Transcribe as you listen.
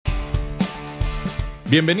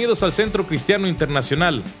Bienvenidos al Centro Cristiano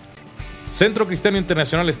Internacional. Centro Cristiano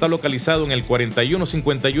Internacional está localizado en el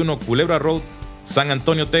 4151 Culebra Road, San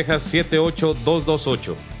Antonio, Texas,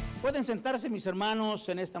 78228. Pueden sentarse, mis hermanos,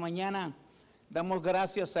 en esta mañana. Damos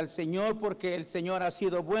gracias al Señor porque el Señor ha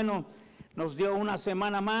sido bueno. Nos dio una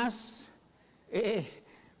semana más,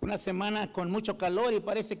 una semana con mucho calor, y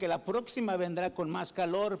parece que la próxima vendrá con más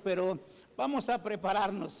calor, pero vamos a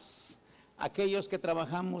prepararnos. Aquellos que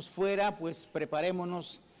trabajamos fuera, pues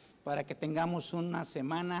preparémonos para que tengamos una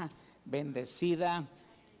semana bendecida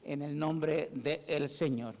en el nombre del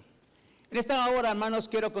Señor. En esta hora, hermanos,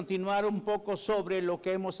 quiero continuar un poco sobre lo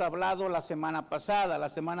que hemos hablado la semana pasada. La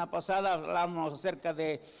semana pasada hablamos acerca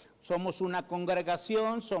de somos una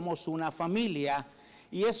congregación, somos una familia,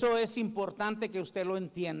 y eso es importante que usted lo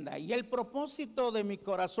entienda. Y el propósito de mi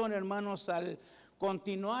corazón, hermanos, al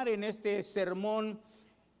continuar en este sermón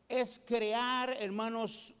es crear,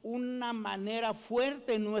 hermanos, una manera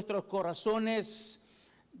fuerte en nuestros corazones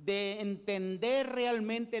de entender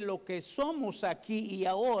realmente lo que somos aquí y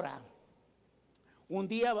ahora. Un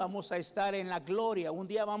día vamos a estar en la gloria, un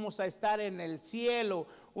día vamos a estar en el cielo,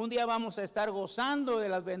 un día vamos a estar gozando de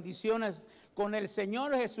las bendiciones con el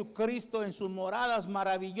Señor Jesucristo en sus moradas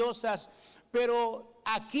maravillosas. Pero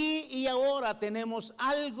aquí y ahora tenemos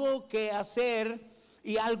algo que hacer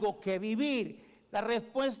y algo que vivir. La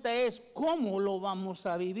respuesta es ¿cómo lo vamos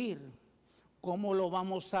a vivir? ¿Cómo lo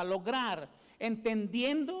vamos a lograr?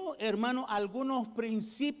 Entendiendo, hermano, algunos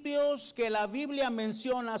principios que la Biblia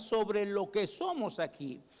menciona sobre lo que somos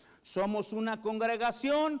aquí. Somos una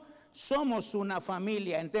congregación, somos una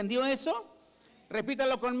familia. ¿Entendió eso?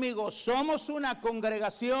 Repítalo conmigo. Somos una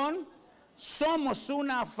congregación, somos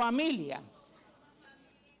una familia.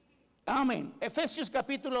 Amén. Efesios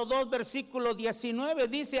capítulo 2 versículo 19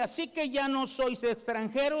 dice: así que ya no sois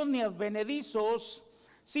extranjeros ni advenedizos,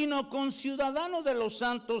 sino conciudadanos de los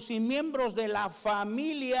santos y miembros de la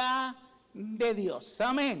familia de Dios.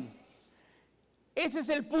 Amén. Ese es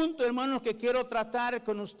el punto, hermanos, que quiero tratar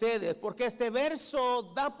con ustedes, porque este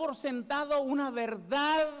verso da por sentado una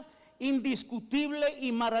verdad indiscutible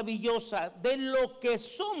y maravillosa de lo que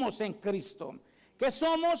somos en Cristo, que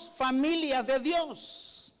somos familia de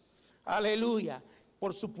Dios. Aleluya.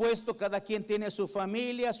 Por supuesto, cada quien tiene su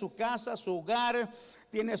familia, su casa, su hogar,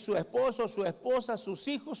 tiene su esposo, su esposa, sus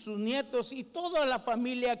hijos, sus nietos y toda la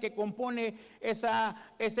familia que compone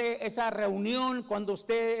esa reunión cuando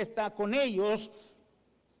usted está con ellos.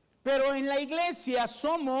 Pero en la iglesia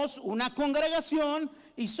somos una congregación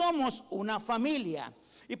y somos una familia.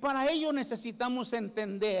 Y para ello necesitamos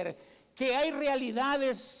entender que hay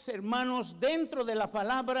realidades, hermanos, dentro de la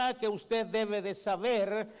palabra que usted debe de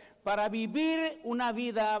saber para vivir una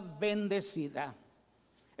vida bendecida.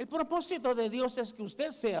 El propósito de Dios es que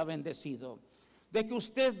usted sea bendecido, de que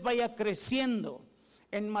usted vaya creciendo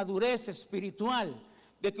en madurez espiritual,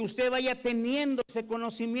 de que usted vaya teniendo ese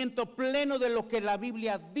conocimiento pleno de lo que la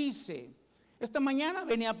Biblia dice. Esta mañana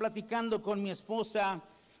venía platicando con mi esposa.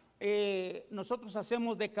 Nosotros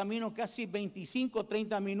hacemos de camino casi 25,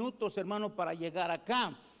 30 minutos, hermano, para llegar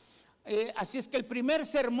acá. Así es que el primer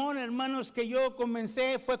sermón, hermanos, que yo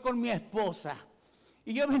comencé fue con mi esposa.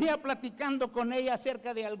 Y yo venía platicando con ella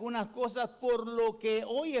acerca de algunas cosas por lo que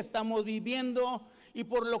hoy estamos viviendo y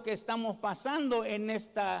por lo que estamos pasando en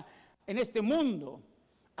este mundo.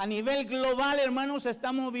 A nivel global, hermanos,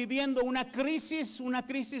 estamos viviendo una crisis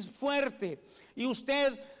fuerte. Y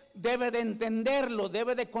usted debe de entenderlo,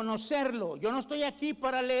 debe de conocerlo. Yo no estoy aquí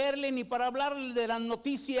para leerle ni para hablarle de las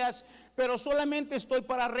noticias, pero solamente estoy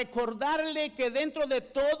para recordarle que dentro de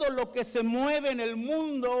todo lo que se mueve en el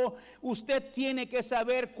mundo, usted tiene que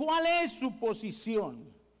saber cuál es su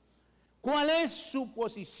posición. ¿Cuál es su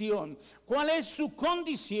posición? ¿Cuál es su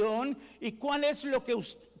condición? ¿Y qué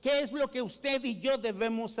es lo que usted y yo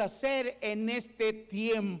debemos hacer en este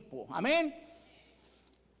tiempo? Amén.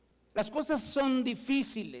 Las cosas son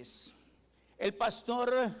difíciles.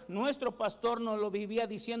 Nuestro pastor nos lo vivía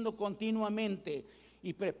diciendo continuamente.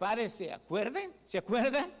 Y prepárese, ¿se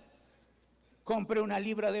acuerda? Compre una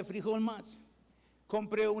libra de frijol más,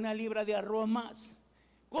 compre una libra de arroz más.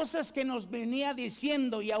 Cosas que nos venía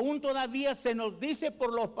diciendo y aún todavía se nos dice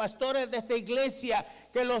por los pastores de esta iglesia,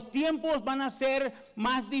 que los tiempos van a ser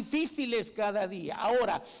más difíciles cada día.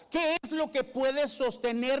 Ahora, ¿qué es lo que puede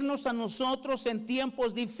sostenernos a nosotros en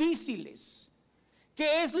tiempos difíciles?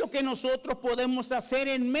 ¿Qué es lo que nosotros podemos hacer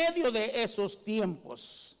en medio de esos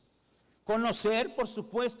tiempos? Conocer, por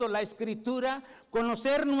supuesto, la Escritura,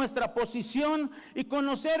 conocer nuestra posición y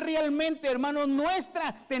conocer realmente, hermanos,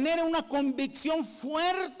 tener una convicción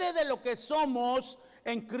fuerte de lo que somos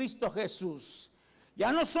en Cristo Jesús.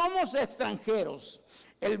 Ya no somos extranjeros.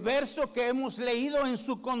 El verso que hemos leído en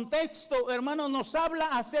su contexto, hermanos, nos habla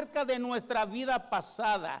acerca de nuestra vida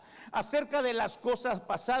pasada, acerca de las cosas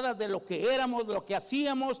pasadas, de lo que éramos, de lo que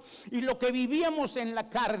hacíamos y lo que vivíamos en la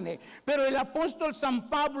carne. Pero el apóstol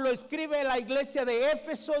San Pablo escribe a la iglesia de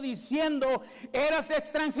Éfeso diciendo: eras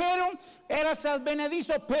extranjero, eras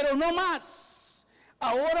advenedizo, pero no más.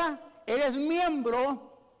 Ahora eres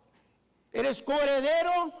miembro, eres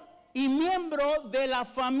coheredero y miembro de la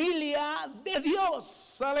familia de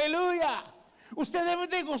Dios. Aleluya. Usted debe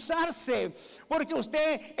de gozarse porque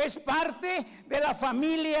usted es parte de la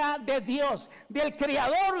familia de Dios, del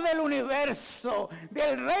creador del universo,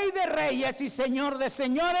 del Rey de reyes y Señor de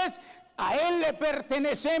señores. A Él le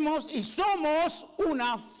pertenecemos y somos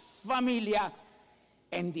una familia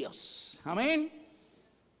en Dios. Amén.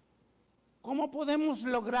 ¿Cómo podemos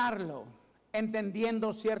lograrlo?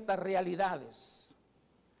 Entendiendo ciertas realidades.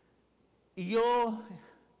 Y yo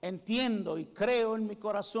entiendo y creo en mi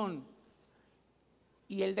corazón,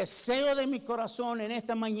 y el deseo de mi corazón en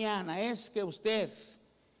esta mañana es que usted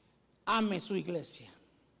ame su iglesia,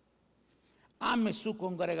 ame su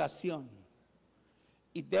congregación,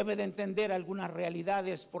 y debe de entender algunas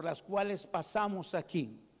realidades por las cuales pasamos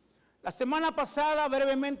aquí. La semana pasada,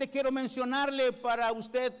 brevemente quiero mencionarle para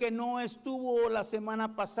usted que no estuvo la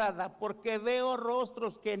semana pasada, porque veo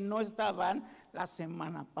rostros que no estaban la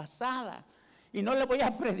semana pasada. Y no le voy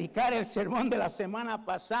a predicar el sermón de la semana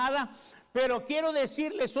pasada, pero quiero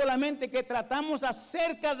decirle solamente que tratamos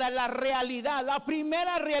acerca de la realidad. La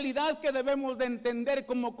primera realidad que debemos de entender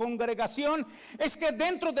como congregación es que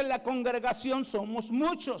dentro de la congregación somos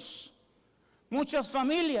muchas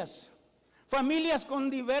familias. Familias con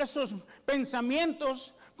diversos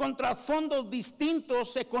pensamientos, con trasfondos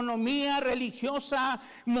distintos, economía religiosa,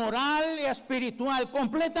 moral y espiritual,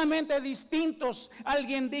 completamente distintos.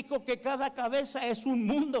 Alguien dijo que cada cabeza es un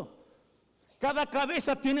mundo. Cada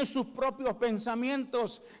cabeza tiene sus propios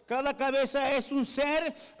pensamientos. Cada cabeza es un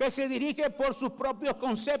ser que se dirige por sus propios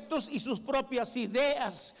conceptos y sus propias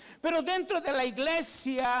ideas. Pero dentro de la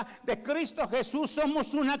iglesia de Cristo Jesús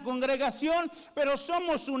somos una congregación, pero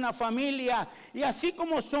somos una familia. Y así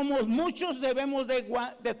como somos muchos, debemos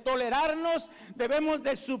de tolerarnos, debemos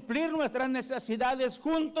de suplir nuestras necesidades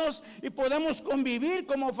juntos y podemos convivir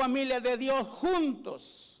como familia de Dios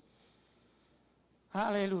juntos.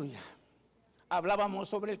 Aleluya. Hablábamos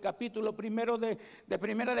sobre el capítulo primero de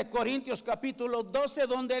Primera de Corintios, capítulo 12,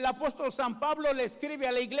 donde el apóstol San Pablo le escribe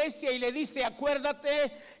a la iglesia y le dice: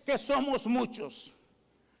 acuérdate que somos muchos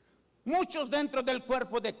dentro del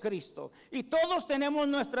cuerpo de Cristo, y todos tenemos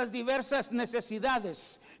nuestras diversas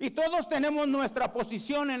necesidades, y todos tenemos nuestra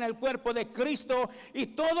posición en el cuerpo de Cristo, y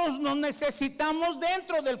todos nos necesitamos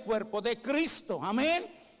dentro del cuerpo de Cristo. Amén.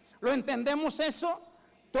 ¿Lo entendemos eso?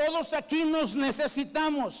 Todos aquí nos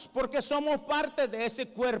necesitamos porque somos parte de ese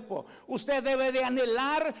cuerpo. Usted debe de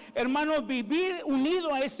anhelar, hermanos, vivir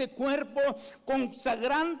unido a ese cuerpo,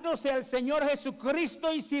 consagrándose al Señor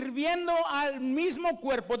Jesucristo y sirviendo al mismo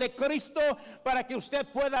cuerpo de Cristo para que usted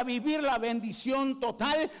pueda vivir la bendición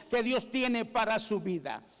total que Dios tiene para su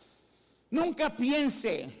vida. Nunca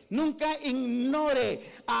piense, nunca ignore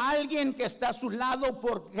a alguien que está a su lado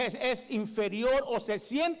porque es inferior o se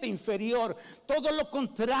siente inferior. Todo lo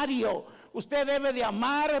contrario, usted debe de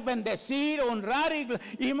amar, bendecir, honrar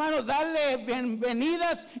y hermano, darle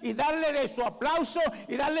bienvenidas y darle de su aplauso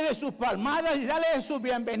y darle de sus palmadas y darle de su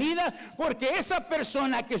bienvenida, porque esa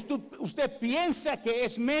persona que usted piensa que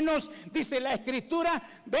es menos, dice la Escritura,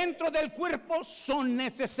 dentro del cuerpo son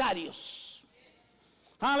necesarios.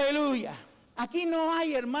 Aleluya. Aquí no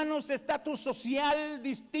hay, hermanos, estatus social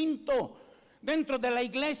distinto dentro de la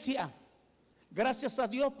iglesia. Gracias a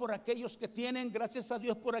Dios por aquellos que tienen, gracias a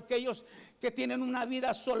Dios por aquellos que tienen una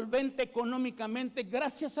vida solvente económicamente.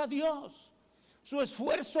 Gracias a Dios. Su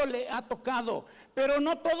esfuerzo le ha tocado, pero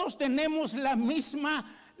no todos tenemos la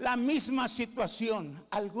misma situación.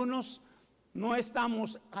 Algunos no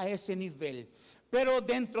estamos a ese nivel, pero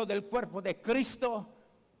dentro del cuerpo de Cristo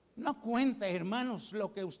no cuenta, hermanos,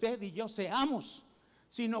 lo que usted y yo seamos,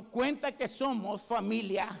 sino cuenta que somos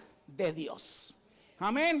familia de Dios.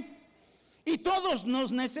 Amén. Y todos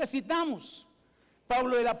nos necesitamos.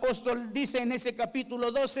 Pablo el apóstol dice en ese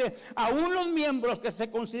capítulo 12, aún los miembros que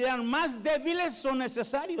se consideran más débiles son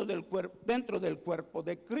necesarios dentro del cuerpo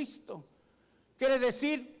de Cristo. Quiere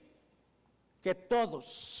decir que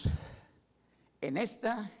todos en este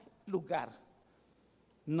lugar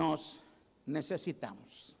nos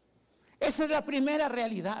necesitamos. Esa es la primera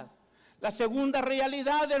realidad. La segunda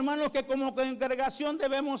realidad, hermanos, que como congregación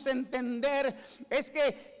debemos entender es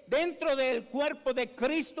que dentro del cuerpo de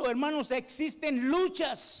Cristo, hermanos, existen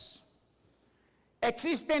luchas,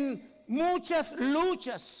 existen muchas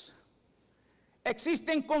luchas,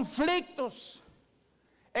 existen conflictos,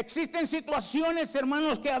 existen situaciones,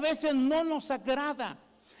 hermanos, que a veces no nos agrada.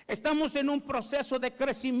 Estamos en un proceso de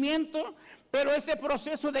crecimiento, pero ese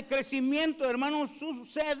proceso de crecimiento, hermanos,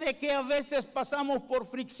 sucede que a veces pasamos por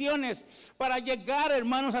fricciones para llegar,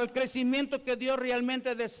 hermanos, al crecimiento que Dios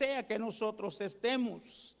realmente desea que nosotros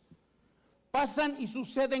estemos. Pasan y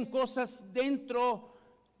suceden cosas dentro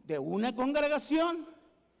de una congregación,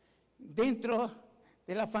 dentro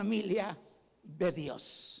de la familia de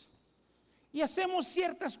Dios. Y hacemos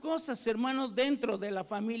ciertas cosas, hermanos, dentro de la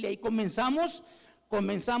familia y comenzamos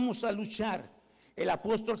a luchar. El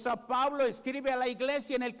apóstol San Pablo escribe a la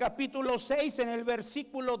iglesia en el capítulo 6, en el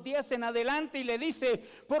versículo 10 en adelante, y le dice: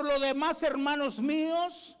 por lo demás, hermanos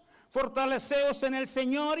míos, fortaleceos en el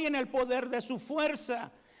Señor y en el poder de su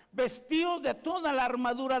fuerza, vestidos de toda la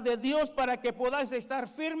armadura de Dios para que podáis estar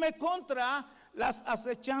firme contra las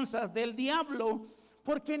acechanzas del diablo,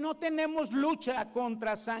 porque no tenemos lucha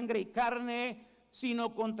contra sangre y carne,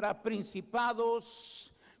 sino contra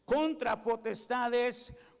principados, contra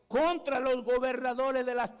potestades, contra los gobernadores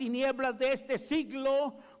de las tinieblas de este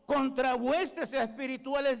siglo, contra huestes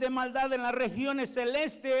espirituales de maldad en las regiones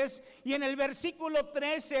celestes. Y en el versículo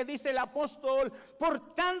 13 dice el apóstol: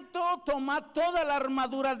 por tanto, tomad toda la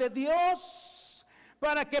armadura de Dios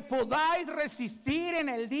para que podáis resistir en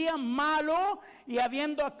el día malo, y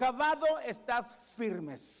habiendo acabado, estad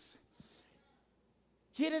firmes.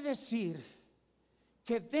 Quiere decir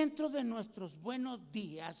que dentro de nuestros buenos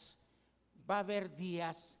días va a haber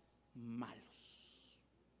días malos.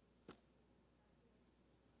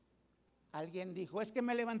 Alguien dijo: es que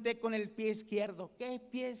me levanté con el pie izquierdo. ¿Qué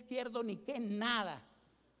pie izquierdo ni qué nada?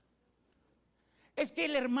 Es que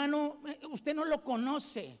el hermano, usted no lo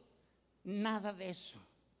conoce. Nada de eso.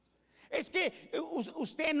 Es que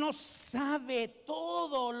usted no sabe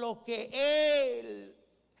todo lo que él,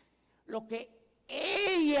 lo que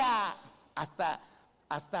ella, hasta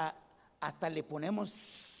le ponemos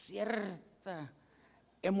cierta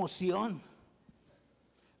emoción.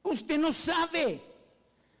 Usted no sabe.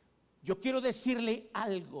 Yo quiero decirle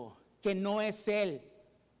algo: que no es él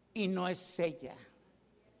y no es ella.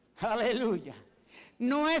 Aleluya.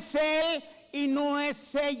 No es él y no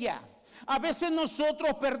es ella. A veces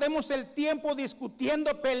nosotros perdemos el tiempo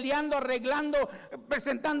discutiendo, peleando, arreglando,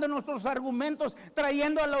 presentando nuestros argumentos,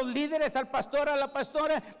 trayendo a los líderes, al pastor, a la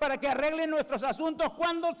pastora, para que arreglen nuestros asuntos,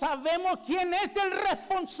 cuando sabemos quién es el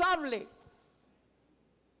responsable.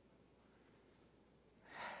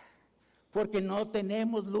 Porque no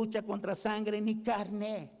tenemos lucha contra sangre ni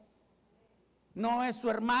carne. No es su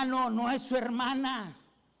hermano, no es su hermana.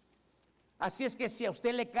 Así es que si a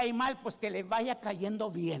usted le cae mal, pues que le vaya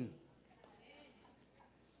cayendo bien.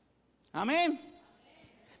 Amén.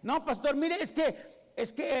 No, pastor, mire, es que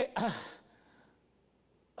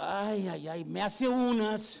me hace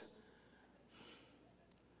unas.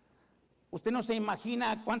 Usted no se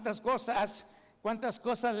imagina cuántas cosas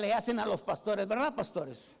le hacen a los pastores, ¿verdad,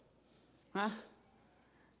 pastores?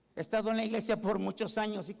 He estado en la iglesia por muchos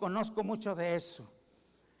años y conozco mucho de eso.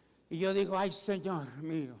 Y yo digo: ay, Señor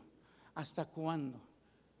mío, ¿hasta cuándo?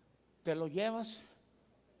 ¿Te lo llevas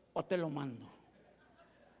o te lo mando?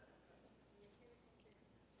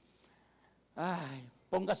 Ay,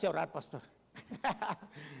 póngase a orar, pastor.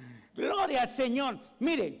 Gloria al Señor.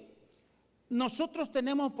 Mire, nosotros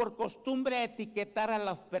tenemos por costumbre etiquetar a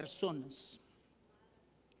las personas.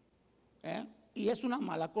 Y es una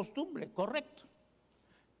mala costumbre, correcto.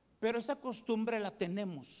 Pero esa costumbre la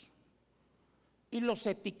tenemos y los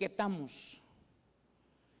etiquetamos.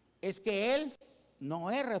 Es que él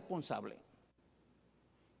no es responsable.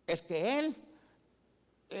 Es que él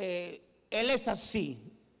es así.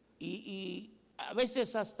 Y a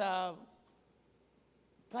veces hasta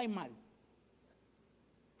cae mal.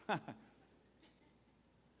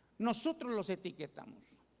 Nosotros los etiquetamos.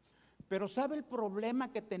 Pero ¿sabe el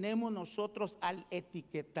problema que tenemos nosotros al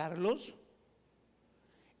etiquetarlos?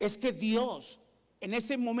 Es que Dios, en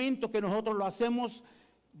ese momento que nosotros lo hacemos,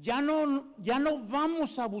 ya no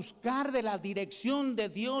vamos a buscar de la dirección de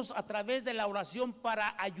Dios a través de la oración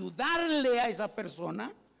para ayudarle a esa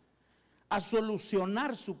persona a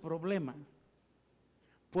solucionar su problema,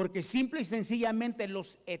 porque simple y sencillamente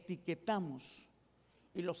los etiquetamos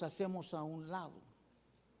y los hacemos a un lado.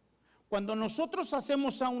 Cuando nosotros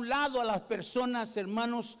hacemos a un lado a las personas,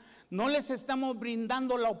 hermanos, no les estamos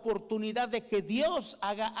brindando la oportunidad de que Dios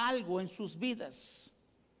haga algo en sus vidas,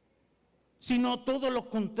 sino todo lo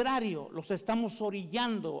contrario, los estamos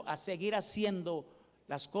orillando a seguir haciendo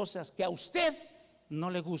las cosas que a usted no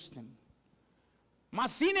le gusten.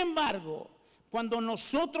 Mas sin embargo, Cuando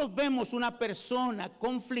nosotros vemos una persona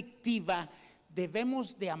conflictiva,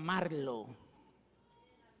 debemos de amarlo.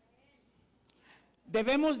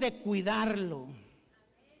 Debemos de cuidarlo.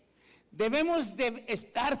 Debemos de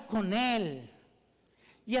estar con él.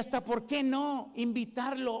 Y hasta, ¿por qué no?,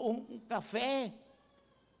 invitarlo a un café.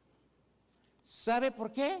 ¿Sabe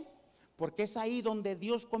por qué? Porque es ahí donde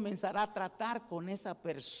Dios comenzará a tratar con esa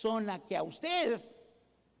persona que a usted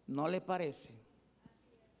no le parece.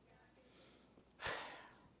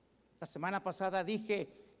 La semana pasada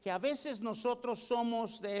dije que a veces nosotros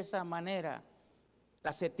somos de esa manera.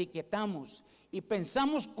 Las etiquetamos y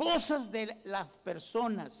pensamos cosas de las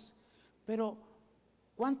personas. Pero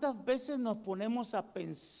 ¿cuántas veces nos ponemos a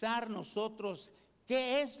pensar nosotros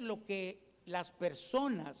qué es lo que las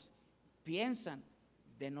personas piensan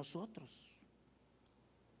de nosotros?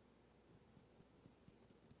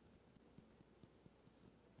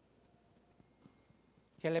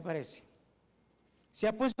 ¿Qué le parece? ¿Se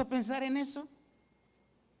ha puesto a pensar en eso?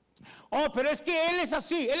 Oh, pero es que él es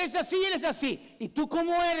así, él es así, él es así. ¿Y tú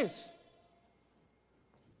cómo eres?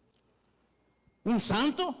 ¿Un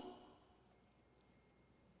santo?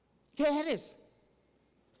 ¿Qué eres?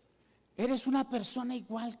 Eres una persona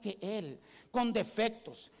igual que él, con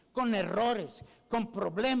defectos, con errores, con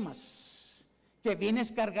problemas, que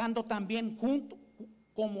vienes cargando también junto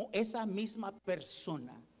como esa misma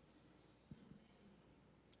persona.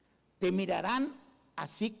 ¿Te mirarán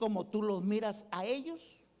así como tú los miras a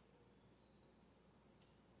ellos?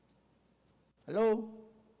 ¿Aló?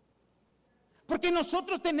 Porque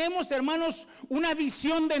nosotros tenemos, hermanos, una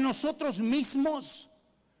visión de nosotros mismos.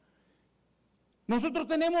 Nosotros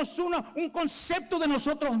tenemos un concepto de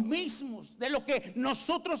nosotros mismos, de lo que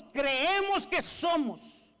nosotros creemos que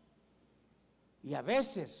somos. Y a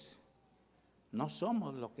veces no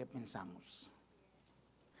somos lo que pensamos.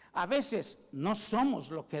 A veces no somos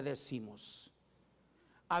lo que decimos.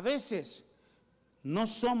 A veces no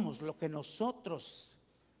somos lo que nosotros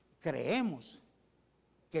creemos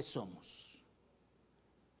que somos.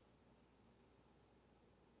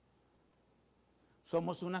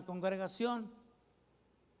 Somos una congregación.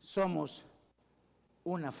 Somos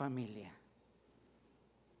una familia.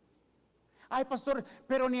 Ay, pastor,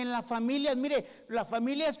 pero ni en la familia, mire, la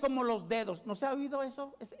familia es como los dedos. ¿No se ha oído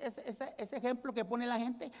eso? Ese ejemplo que pone la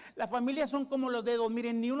gente. Las familias son como los dedos,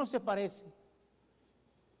 miren, ni uno se parece.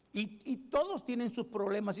 Y todos tienen sus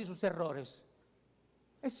problemas y sus errores.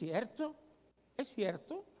 Es cierto, es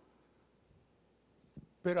cierto.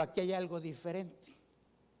 Pero aquí hay algo diferente.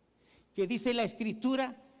 Que dice la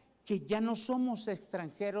Escritura que ya no somos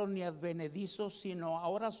extranjeros ni advenedizos, sino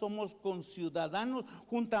ahora somos conciudadanos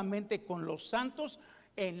juntamente con los santos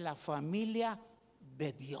en la familia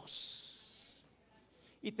de Dios.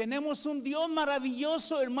 Y tenemos un Dios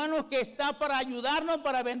maravilloso, hermanos, que está para ayudarnos,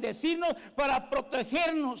 para bendecirnos, para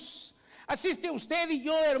protegernos. Así es que usted y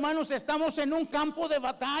yo, hermanos, estamos en un campo de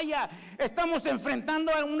batalla. Estamos enfrentando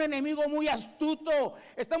a un enemigo muy astuto.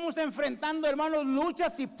 Estamos enfrentando, hermanos,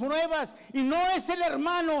 luchas y pruebas. Y no es el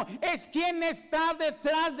hermano, es quien está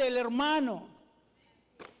detrás del hermano.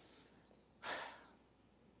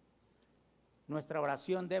 Nuestra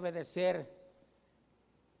oración debe de ser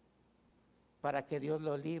para que Dios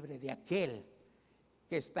lo libre de aquel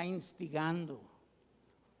que está instigando,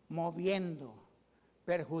 moviendo,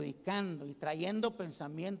 perjudicando y trayendo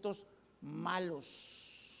pensamientos malos.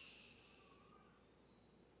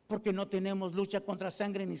 Porque no tenemos lucha contra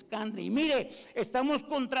sangre ni carne. Y mire,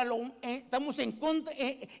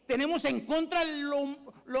 tenemos en contra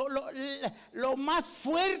lo más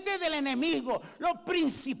fuerte del enemigo, los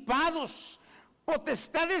principados,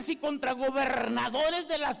 potestades y contra gobernadores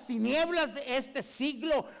de las tinieblas de este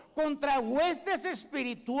siglo, contra huestes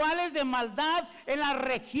espirituales de maldad en las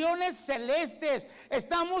regiones celestes.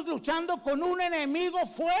 Estamos luchando con un enemigo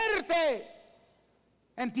fuerte.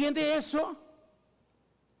 ¿Entiende eso?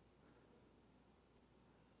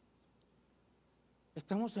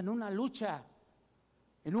 Estamos en una lucha,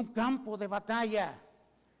 en un campo de batalla.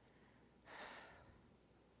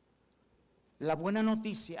 La buena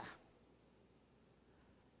noticia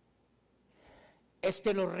es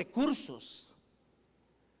que los recursos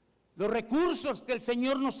que el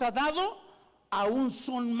Señor nos ha dado aún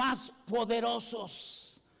son más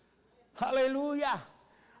poderosos. Aleluya.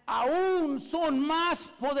 Aún son más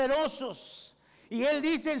poderosos. Y Él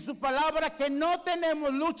dice en su palabra que no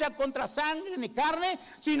tenemos lucha contra sangre ni carne,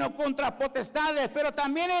 sino contra potestades. Pero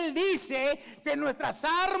también Él dice que nuestras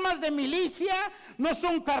armas de milicia no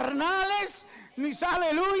son carnales, ni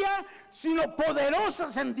aleluya, sino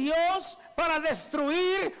poderosas en Dios para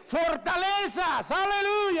destruir fortalezas.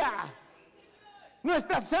 Aleluya.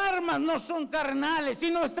 Nuestras armas no son carnales.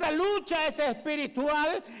 Si nuestra lucha es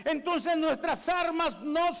espiritual, entonces nuestras armas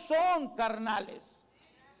no son carnales,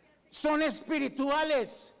 son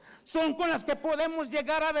espirituales. Son con las que podemos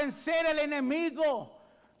llegar a vencer al enemigo.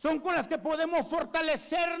 Son con las que podemos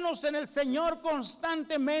fortalecernos en el Señor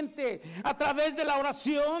constantemente, a través de la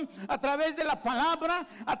oración, a través de la palabra,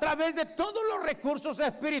 a través de todos los recursos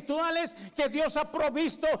espirituales que Dios ha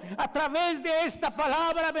provisto, a través de esta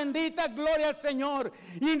palabra bendita, gloria al Señor,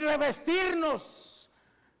 y revestirnos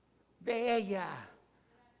de ella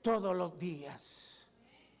todos los días.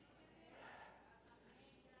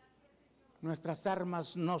 Nuestras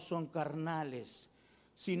armas no son carnales,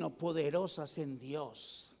 sino poderosas en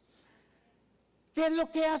Dios. ¿Qué es lo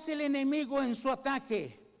que hace el enemigo en su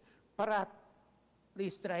ataque? ¿Para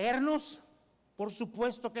distraernos? Por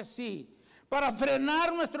supuesto que sí. ¿Para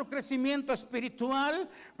frenar nuestro crecimiento espiritual?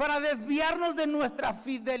 ¿Para desviarnos de nuestra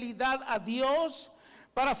fidelidad a Dios?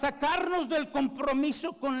 ¿Para sacarnos del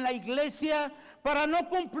compromiso con la iglesia? ¿Para no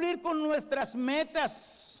cumplir con nuestras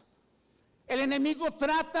metas? El enemigo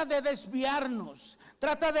trata de desviarnos,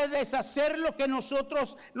 trata de deshacer lo que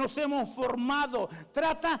nosotros nos hemos formado,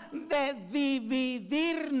 trata de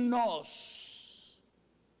dividirnos.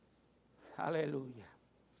 Aleluya.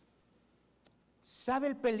 ¿Sabe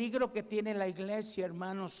el peligro que tiene la iglesia,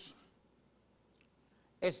 hermanos?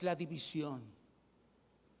 Es la división.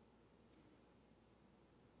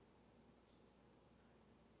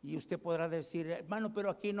 Y usted podrá decir, hermano, pero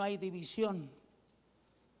aquí no hay división.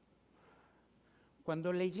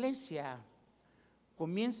 Cuando la iglesia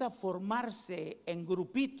comienza a formarse en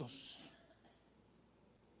grupitos,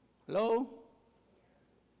 ¿hello?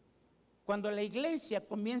 Cuando la iglesia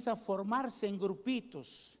comienza a formarse en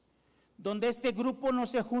grupitos, donde este grupo no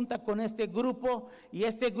se junta con este grupo, y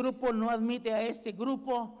este grupo no admite a este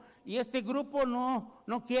grupo, y este grupo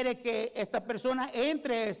no quiere que esta persona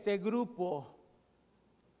entre a este grupo,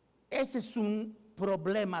 ese es un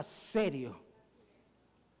problema serio.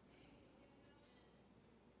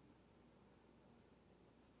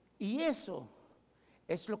 Y eso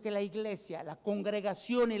es lo que la iglesia, la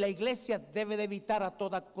congregación y la iglesia debe de evitar a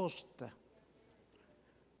toda costa.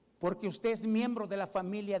 Porque usted es miembro de la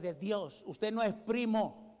familia de Dios. Usted no es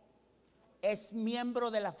primo, es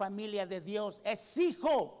miembro de la familia de Dios, es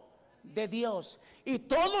hijo de Dios. Y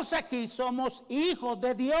todos aquí somos hijos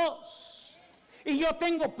de Dios. Y yo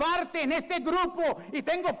tengo parte en este grupo, y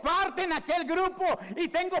tengo parte en aquel grupo, y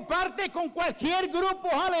tengo parte con cualquier grupo,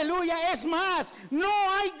 aleluya. Es más, no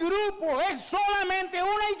hay grupo, es solamente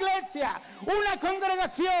una iglesia, una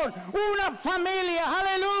congregación, una familia,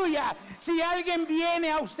 aleluya. Si alguien viene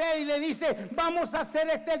a usted y le dice, vamos a hacer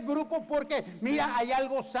este grupo porque mira, hay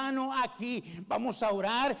algo sano aquí, vamos a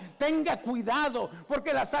orar, tenga cuidado,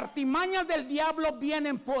 porque las artimañas del diablo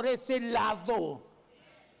vienen por ese lado.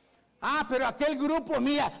 Ah, pero aquel grupo,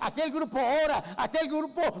 mira, aquel grupo ora, aquel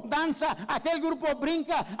grupo danza, aquel grupo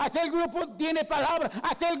brinca, aquel grupo tiene palabra,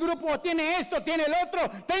 aquel grupo tiene esto, tiene el otro.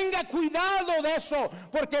 Tenga cuidado de eso,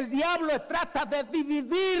 porque el diablo trata de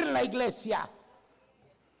dividir la iglesia.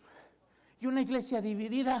 Y una iglesia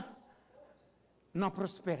dividida no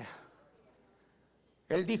prospera.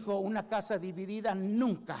 Él dijo, una casa dividida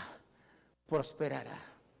nunca prosperará.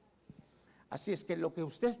 Así es que lo que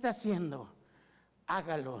usted está haciendo,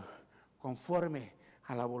 hágalo conforme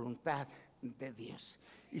a la voluntad de Dios.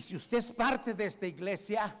 Y si usted es parte de esta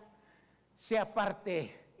iglesia, sea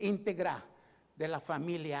parte íntegra de la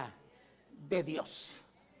familia de Dios.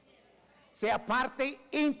 Sea parte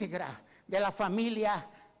íntegra de la familia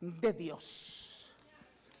de Dios.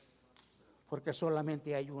 Porque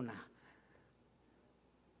solamente hay una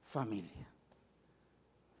familia.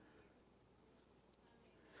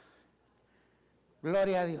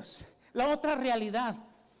 Gloria a Dios. La otra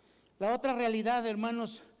realidad,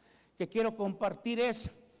 hermanos, que quiero compartir es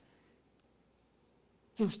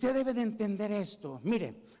que usted debe de entender esto.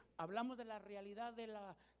 Mire, hablamos de la realidad de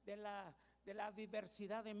la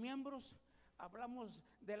diversidad de miembros. Hablamos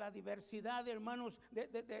de la diversidad, hermanos,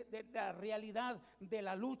 de la realidad de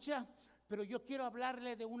la lucha. Pero yo quiero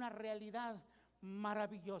hablarle de una realidad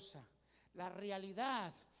maravillosa. La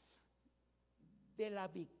realidad de la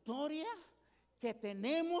victoria que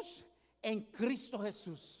tenemos en Cristo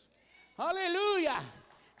Jesús. Aleluya,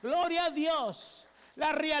 gloria a Dios.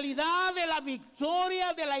 La realidad de la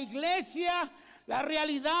victoria de la iglesia, la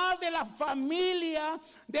realidad de la familia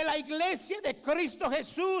de la iglesia de Cristo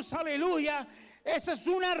Jesús, aleluya. Esa es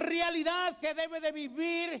una realidad que debe de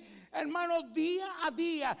vivir, hermanos, día a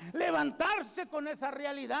día. Levantarse con esa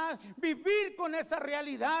realidad, vivir con esa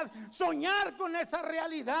realidad, soñar con esa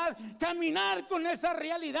realidad, caminar con esa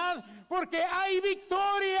realidad, porque hay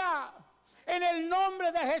victoria. en el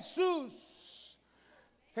nombre de Jesús.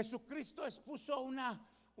 Jesucristo expuso una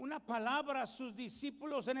palabra a sus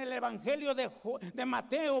discípulos en el Evangelio de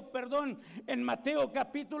Mateo, en Mateo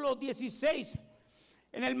capítulo 16.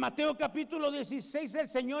 En el Mateo capítulo 16 el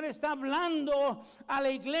Señor está hablando a la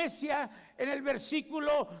iglesia en el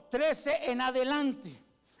versículo 13 en adelante.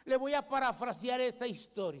 Le voy a parafrasear esta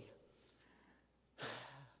historia.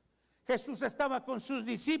 Jesús estaba con sus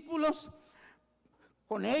discípulos,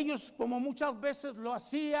 con ellos como muchas veces lo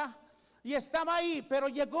hacía, y estaba ahí, pero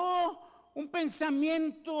llegó un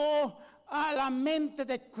pensamiento a la mente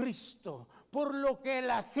de Cristo por lo que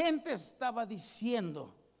la gente estaba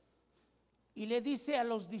diciendo. Y le dice a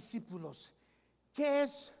los discípulos: ¿qué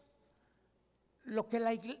es lo que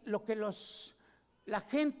la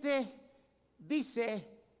gente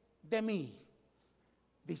dice de mí?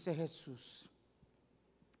 Dice Jesús: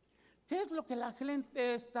 ¿qué es lo que la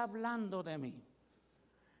gente está hablando de mí?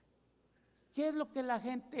 ¿Qué es lo que la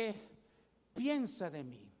gente piensa de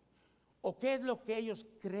mí? ¿O qué es lo que ellos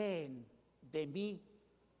creen de mí,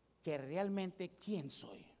 que realmente quién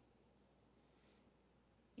soy?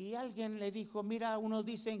 Y alguien le dijo: mira, unos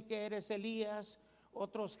dicen que eres Elías,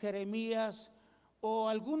 otros Jeremías o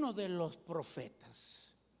alguno de los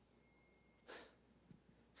profetas.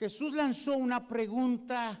 Jesús lanzó una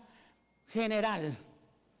pregunta general: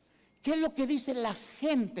 ¿qué es lo que dice la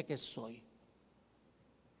gente que soy?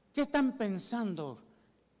 ¿Qué están pensando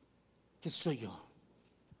que soy yo?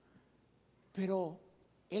 Pero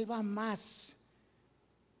Él va más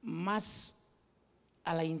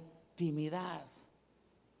a la intimidad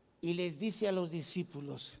y les dice a los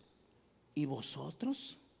discípulos: ¿y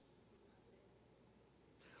vosotros?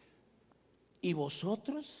 ¿Y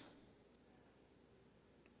vosotros?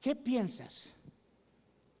 ¿Qué piensas?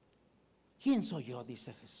 ¿Quién soy yo?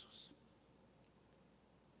 Dice Jesús.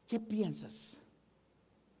 ¿Qué piensas?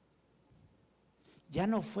 Ya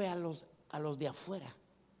no fue a los de afuera,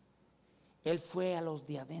 Él fue a los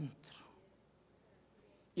de adentro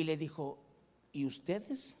y le dijo: ¿y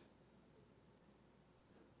ustedes?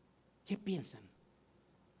 ¿Qué piensan?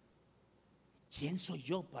 ¿Quién soy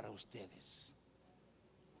yo para ustedes?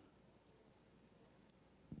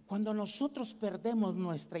 Cuando nosotros perdemos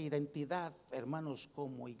nuestra identidad, hermanos,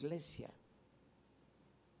 como iglesia,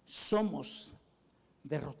 somos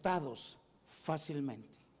derrotados fácilmente.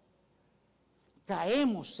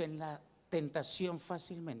 Caemos en la tentación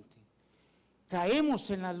fácilmente. Caemos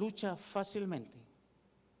en la lucha fácilmente.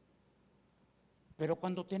 Pero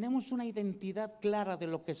cuando tenemos una identidad clara de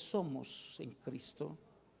lo que somos en Cristo,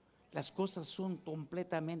 las cosas son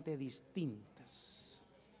completamente distintas.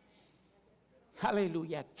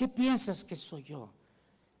 Aleluya. ¿Qué piensas que soy yo?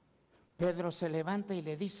 Pedro se levanta y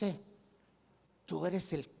le dice: tú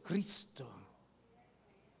eres el Cristo.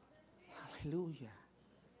 Aleluya.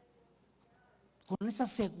 Con esa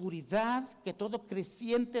seguridad que todo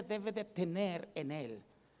creyente debe de tener en Él.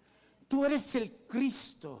 Tú eres el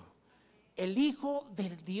Cristo, el Hijo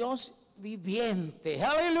del Dios viviente.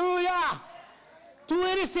 Aleluya. Tú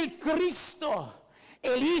eres el Cristo,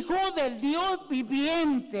 el Hijo del Dios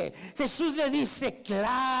viviente. Jesús le dice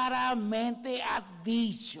claramente: ha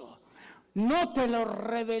dicho, no te lo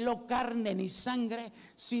reveló carne ni sangre,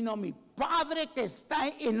 sino mi Padre que está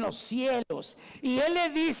en los cielos. Y Él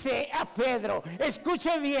le dice a Pedro,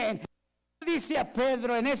 escuche bien, dice a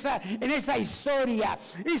Pedro en esa historia: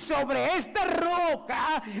 y sobre esta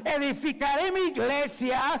roca edificaré mi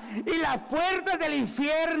iglesia, y las puertas del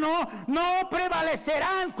infierno no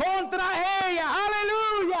prevalecerán contra ella.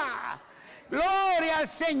 Aleluya. Gloria al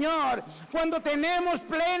Señor. Cuando tenemos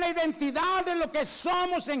plena identidad de lo que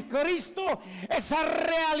somos en Cristo, esa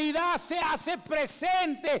realidad se hace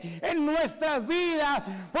presente en nuestras vidas,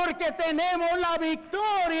 porque tenemos la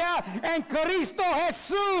victoria en Cristo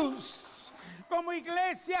Jesús. Como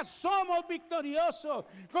iglesia somos victoriosos.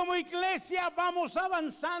 Como iglesia vamos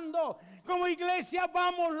avanzando. Como iglesia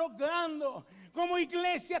vamos logrando. Como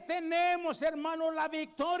iglesia tenemos, hermanos, la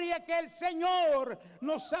victoria que el Señor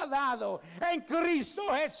nos ha dado en Cristo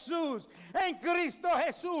Jesús. En Cristo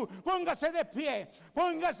Jesús. Póngase de pie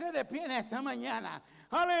en esta mañana.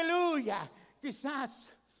 Aleluya. Quizás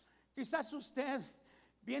usted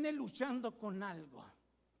viene luchando con algo.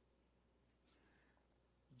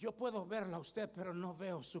 Yo puedo verla a usted, pero no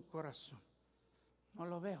veo su corazón. No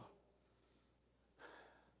lo veo.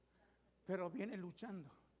 Pero viene luchando.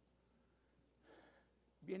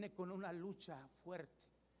 Viene con una lucha fuerte.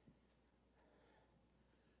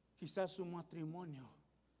 Quizás su matrimonio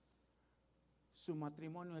se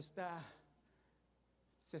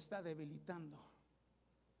está debilitando.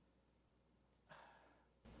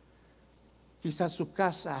 Quizás su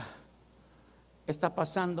casa está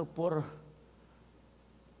pasando por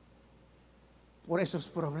por esos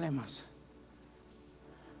problemas.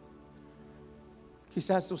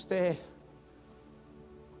 Quizás usted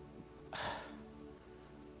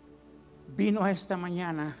vino esta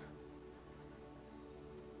mañana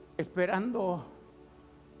esperando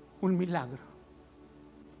un milagro.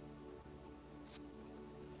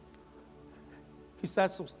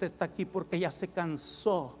 Quizás usted está aquí porque ya se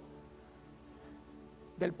cansó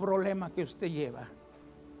del problema que usted lleva.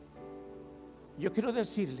 Yo quiero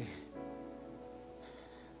decirle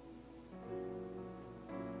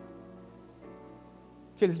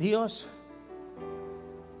que el Dios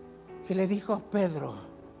que le dijo a Pedro: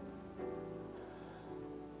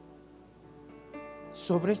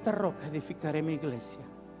 sobre esta roca edificaré mi iglesia,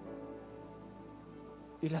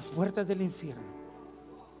 y las puertas del infierno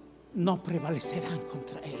no prevalecerán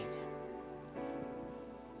contra ella.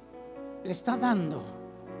 Le está dando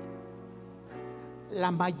la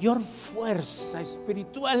mayor fuerza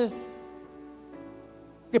espiritual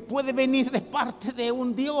que puede venir de parte de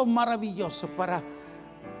un Dios maravilloso para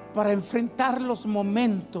enfrentar los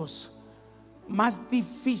momentos más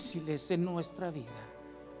difíciles en nuestra vida.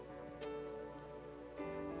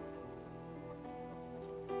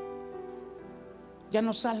 Ya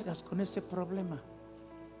no salgas con ese problema.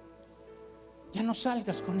 Ya no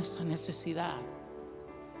salgas con esa necesidad.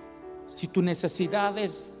 Si tu necesidad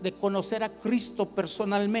es de conocer a Cristo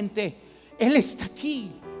personalmente, Él está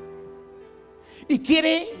aquí y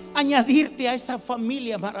quiere añadirte a esa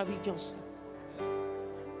familia maravillosa.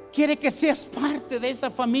 Quiere que seas parte de esa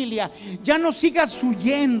familia. Ya no sigas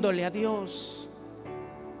huyéndole a Dios.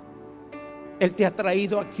 Él te ha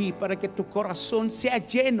traído aquí para que tu corazón sea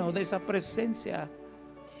lleno de esa presencia,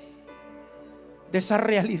 de esa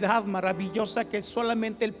realidad maravillosa que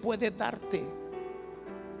solamente Él puede darte.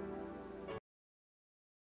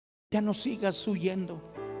 Ya no sigas huyendo.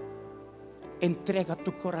 Entrega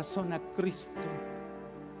tu corazón a Cristo.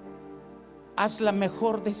 Haz la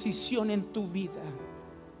mejor decisión en tu vida.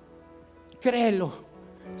 Créelo,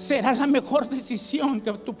 será la mejor decisión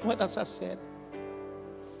que tú puedas hacer.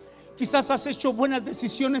 Quizás has hecho buenas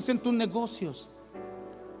decisiones en tus negocios,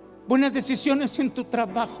 buenas decisiones en tu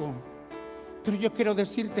trabajo, pero yo quiero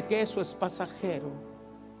decirte que eso es pasajero.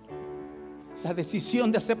 La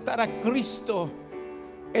decisión de aceptar a Cristo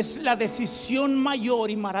es la decisión mayor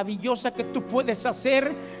y maravillosa que tú puedes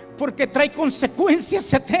hacer, porque trae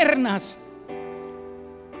consecuencias eternas.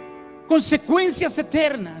 Consecuencias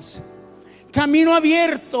eternas. Camino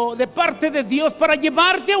abierto de parte de Dios para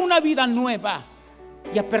llevarte a una vida nueva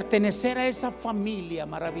y a pertenecer a esa familia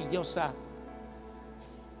maravillosa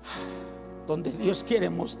donde Dios quiere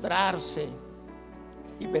mostrarse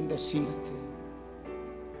y bendecirte.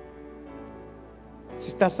 Si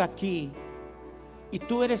estás aquí y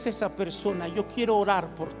tú eres esa persona, yo quiero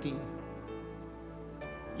orar por ti.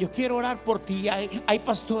 Yo quiero orar por ti. Hay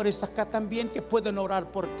pastores acá también que pueden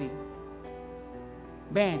orar por ti.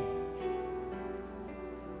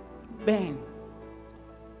 Ven,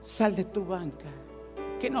 sal de tu banca.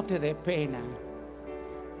 Que no te dé pena.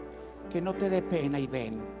 Que no te dé pena y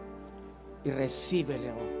ven y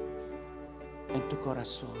recíbelo en tu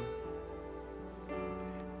corazón.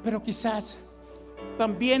 Pero quizás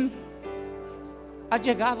también has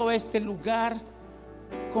llegado a este lugar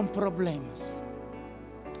con problemas,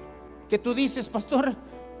 que tú dices: pastor,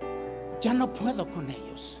 ya no puedo con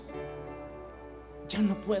ellos. Ya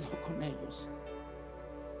no puedo con ellos.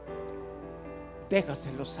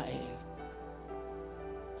 Déjaselos a Él.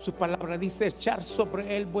 Su palabra dice: echar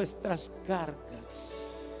sobre Él vuestras cargas.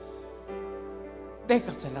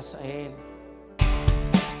 Déjaselas a Él.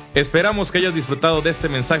 Esperamos que hayas disfrutado de este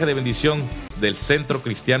mensaje de bendición del Centro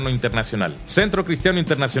Cristiano Internacional. Centro Cristiano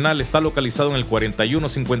Internacional está localizado en el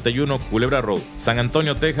 4151 Culebra Road, San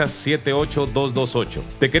Antonio, Texas 78228.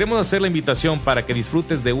 Te queremos hacer la invitación para que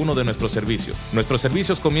disfrutes de uno de nuestros servicios. Nuestros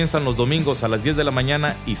servicios comienzan los domingos a las 10 de la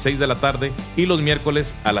mañana y 6 de la tarde y los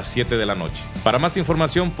miércoles a las 7 de la noche. Para más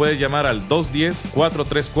información puedes llamar al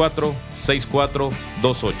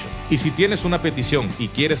 210-434-6428. Y si tienes una petición y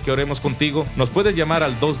quieres que oremos contigo, nos puedes llamar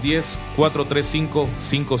al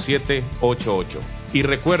 210-435-5788. Y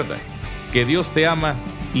recuerda que Dios te ama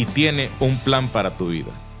y tiene un plan para tu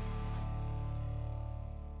vida.